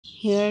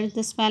Here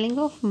the spelling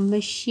of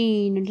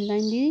machine.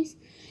 Underline this.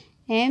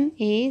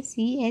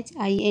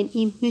 MACHINE,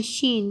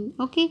 machine.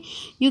 Okay,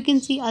 you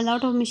can see a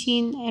lot of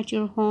machine at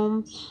your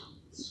home.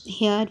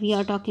 Here we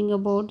are talking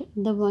about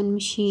the one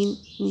machine.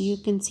 You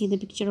can see the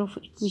picture of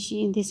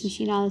machine, this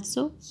machine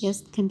also.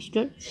 Yes,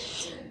 computer.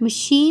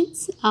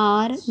 Machines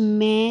are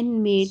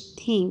man-made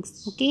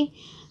things. Okay,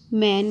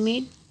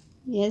 man-made.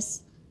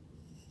 Yes,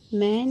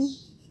 man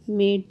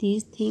made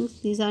these things.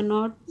 These are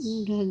not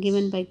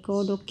given by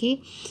God.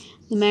 Okay,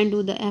 the man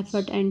do the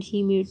effort and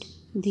he made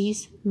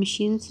these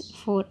machines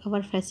for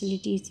our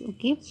facilities.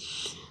 Okay,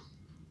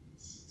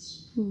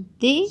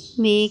 they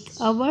make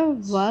our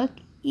work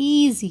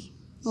easy.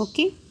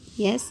 Okay,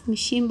 yes,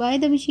 machine, by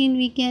the machine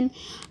we can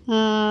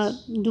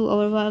do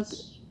our work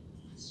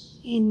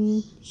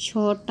in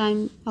short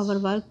time. Our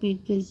work will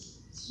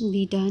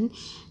be done,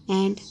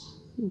 and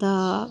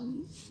the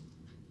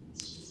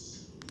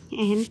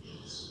and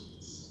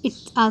it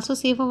also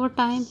save our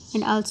time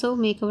and also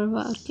make our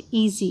work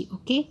easy.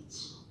 Okay,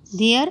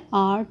 there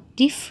are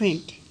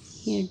different,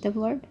 here the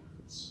word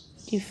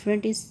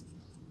different is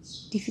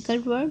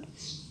difficult word,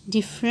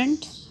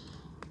 different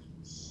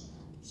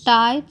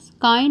types,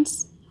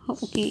 kinds.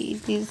 Okay,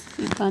 it is,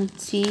 you can't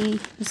see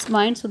this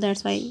mind, so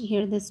that's why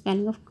here the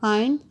spelling of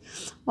kind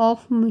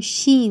of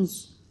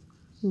machines.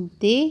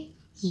 They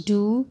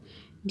do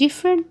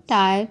different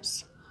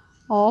types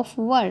of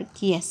work.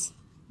 Yes,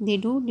 they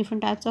do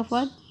different types of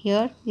work.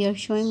 Here they are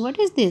showing, what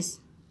is this?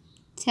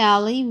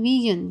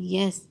 Television.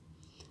 Yes,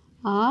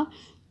 a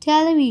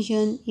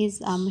television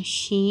is a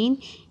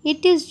machine.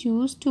 It is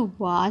used to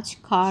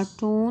watch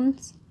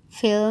cartoons,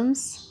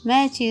 films,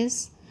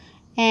 matches,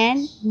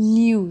 and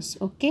news.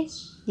 Okay,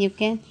 you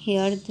can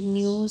hear the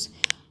news,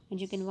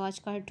 and you can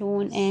watch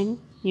cartoon, and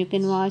you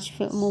can watch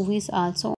movies also.